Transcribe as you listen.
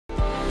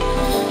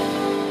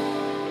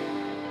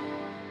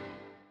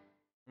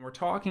we're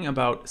talking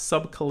about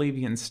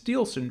subclavian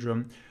steal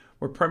syndrome,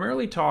 we're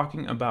primarily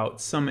talking about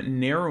some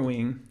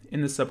narrowing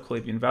in the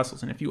subclavian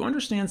vessels. And if you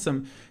understand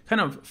some kind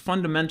of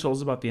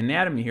fundamentals about the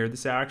anatomy here,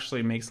 this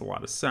actually makes a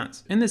lot of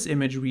sense. In this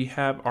image, we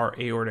have our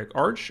aortic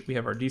arch, we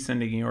have our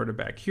descending aorta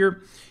back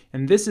here,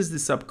 and this is the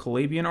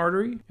subclavian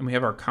artery, and we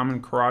have our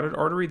common carotid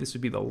artery. This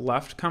would be the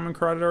left common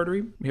carotid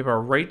artery. We have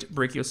our right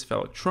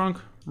brachiocephalic trunk,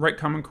 right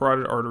common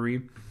carotid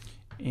artery,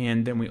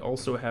 and then we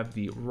also have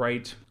the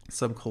right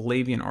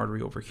subclavian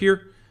artery over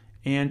here,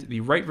 and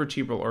the right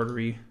vertebral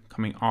artery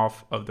coming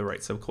off of the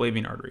right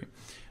subclavian artery.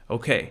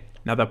 Okay,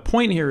 now the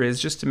point here is,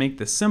 just to make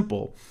this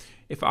simple,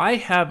 if I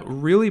have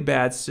really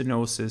bad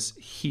stenosis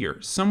here,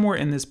 somewhere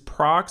in this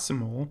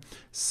proximal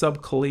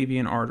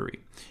subclavian artery,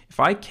 if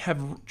I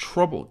have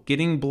trouble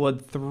getting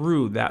blood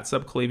through that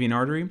subclavian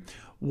artery,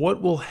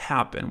 what will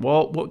happen?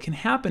 Well, what can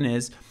happen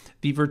is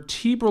the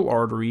vertebral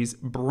arteries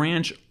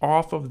branch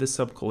off of the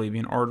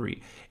subclavian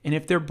artery. And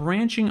if they're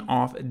branching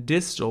off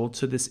distal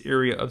to this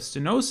area of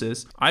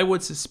stenosis, I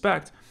would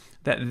suspect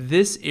that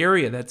this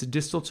area that's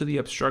distal to the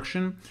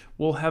obstruction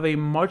will have a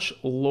much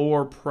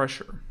lower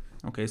pressure.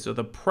 Okay, so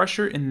the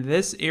pressure in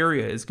this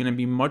area is going to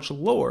be much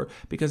lower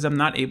because I'm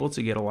not able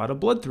to get a lot of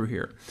blood through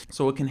here.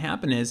 So what can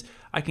happen is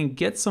I can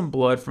get some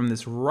blood from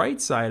this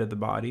right side of the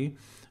body,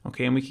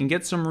 okay, and we can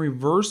get some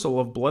reversal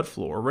of blood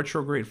flow or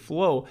retrograde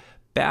flow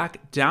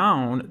back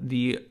down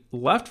the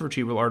left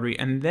vertebral artery,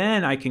 and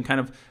then I can kind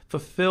of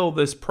fulfill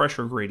this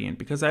pressure gradient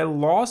because I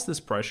lost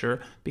this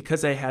pressure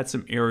because I had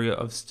some area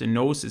of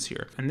stenosis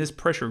here. And this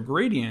pressure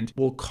gradient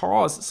will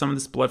cause some of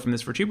this blood from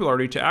this vertebral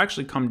artery to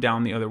actually come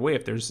down the other way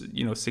if there's,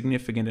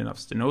 significant enough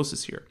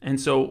stenosis here.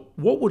 And so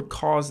what would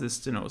cause this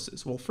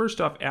stenosis? Well, first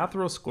off,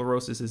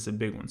 atherosclerosis is a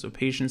big one. So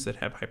patients that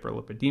have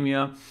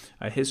hyperlipidemia,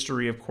 a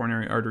history of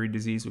coronary artery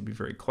disease would be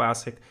very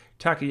classic,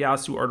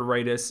 Takayasu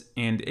arteritis,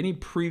 and any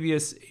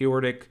previous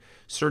aortic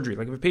surgery.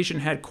 Like if a patient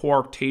had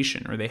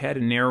coarctation or they had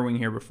a narrowing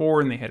here before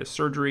and they had a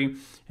surgery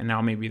and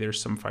now maybe there's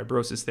some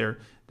fibrosis there,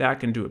 that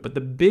can do it. But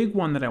the big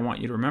one that I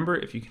want you to remember,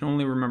 if you can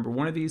only remember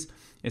one of these,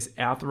 is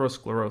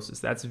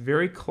atherosclerosis. That's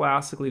very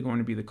classically going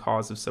to be the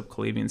cause of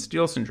subclavian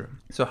steal syndrome.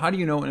 So how do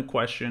you know in a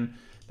question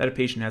that a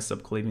patient has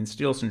subclavian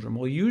steal syndrome?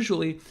 Well,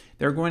 usually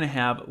they're going to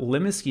have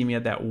limb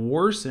ischemia that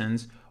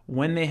worsens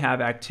when they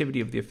have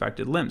activity of the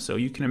affected limb. So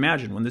you can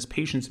imagine when this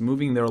patient's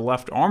moving their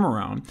left arm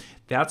around,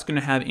 that's going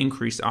to have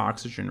increased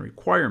oxygen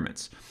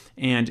requirements.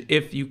 And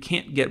if you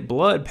can't get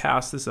blood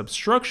past this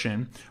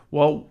obstruction,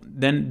 well,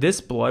 then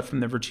this blood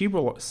from the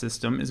vertebral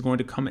system is going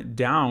to come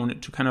down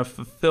to kind of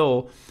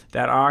fulfill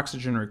that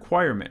oxygen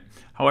requirement.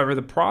 However,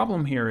 the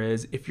problem here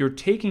is if you're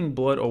taking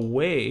blood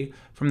away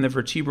from the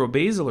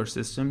vertebrobasilar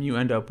system, you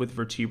end up with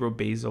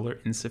vertebrobasilar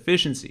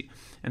insufficiency.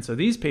 And so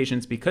these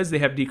patients, because they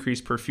have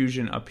decreased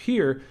perfusion up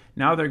here,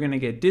 now they're going to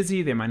get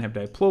dizzy, they might have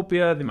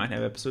diplopia, they might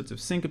have episodes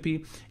of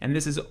syncope, and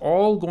this is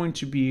all going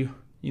to be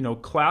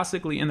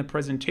classically in the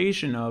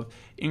presentation of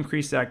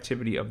increased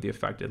activity of the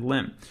affected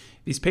limb.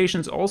 These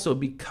patients also,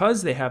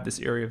 because they have this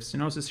area of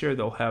stenosis here,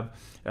 they'll have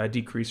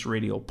decreased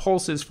radial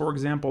pulses, for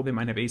example. They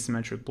might have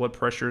asymmetric blood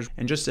pressures.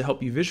 And just to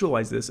help you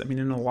visualize this, I mean,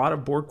 in a lot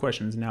of board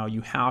questions now,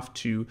 you have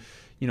to,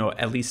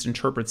 at least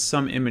interpret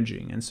some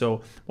imaging. And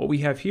so what we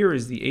have here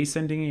is the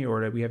ascending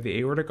aorta, we have the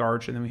aortic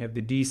arch, and then we have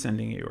the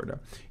descending aorta.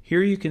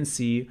 Here you can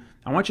see,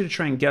 I want you to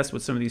try and guess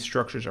what some of these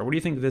structures are. What do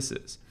you think this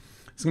is?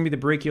 It's going to be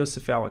the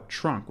brachiocephalic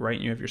trunk, right?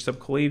 You have your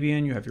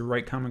subclavian, you have your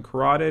right common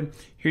carotid.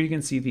 Here you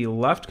can see the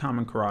left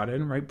common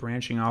carotid, right,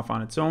 branching off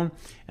on its own.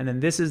 And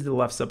then this is the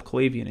left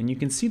subclavian. And you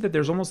can see that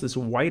there's almost this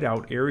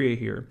whiteout area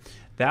here.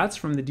 That's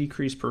from the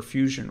decreased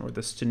perfusion or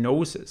the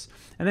stenosis.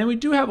 And then we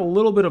do have a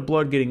little bit of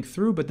blood getting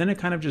through, but then it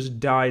kind of just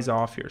dies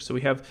off here. So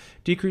we have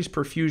decreased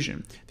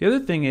perfusion. The other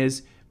thing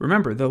is,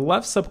 remember, the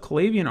left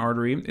subclavian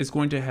artery is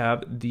going to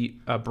have the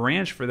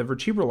branch for the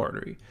vertebral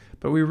artery,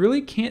 but we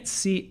really can't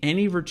see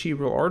any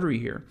vertebral artery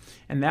here,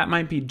 and that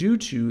might be due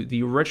to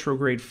the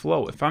retrograde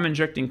flow. If I'm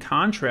injecting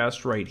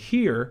contrast right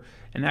here,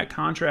 and that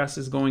contrast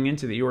is going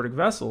into the aortic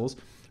vessels,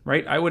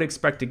 right, I would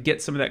expect to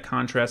get some of that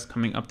contrast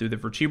coming up through the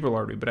vertebral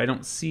artery, but I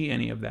don't see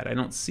any of that. I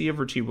don't see a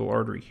vertebral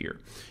artery here.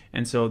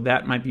 And so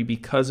that might be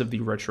because of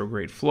the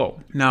retrograde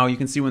flow. Now you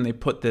can see when they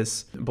put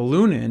this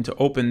balloon in to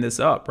open this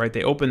up, right,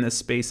 they open this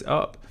space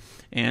up.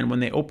 And when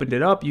they opened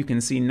it up, you can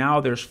see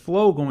now there's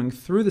flow going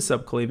through the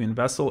subclavian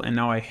vessel, and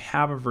now I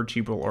have a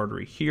vertebral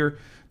artery here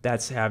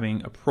that's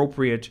having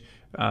appropriate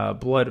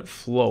blood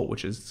flow,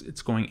 which is,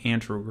 it's going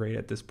anterograde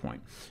at this point.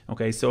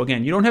 Okay, so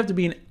again, you don't have to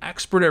be an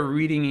expert at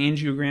reading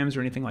angiograms or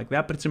anything like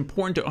that, but it's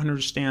important to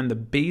understand the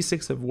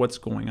basics of what's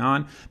going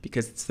on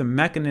because it's the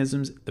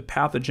mechanisms, the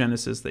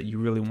pathogenesis that you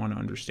really want to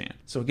understand.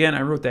 So again,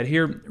 I wrote that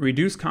here,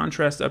 reduce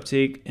contrast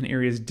uptake in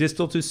areas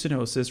distal to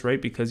stenosis,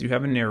 right, because you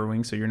have a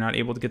narrowing, so you're not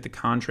able to get the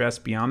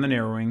contrast beyond the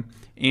narrowing,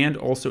 and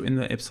also in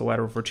the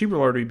ipsilateral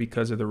vertebral artery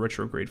because of the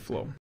retrograde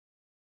flow.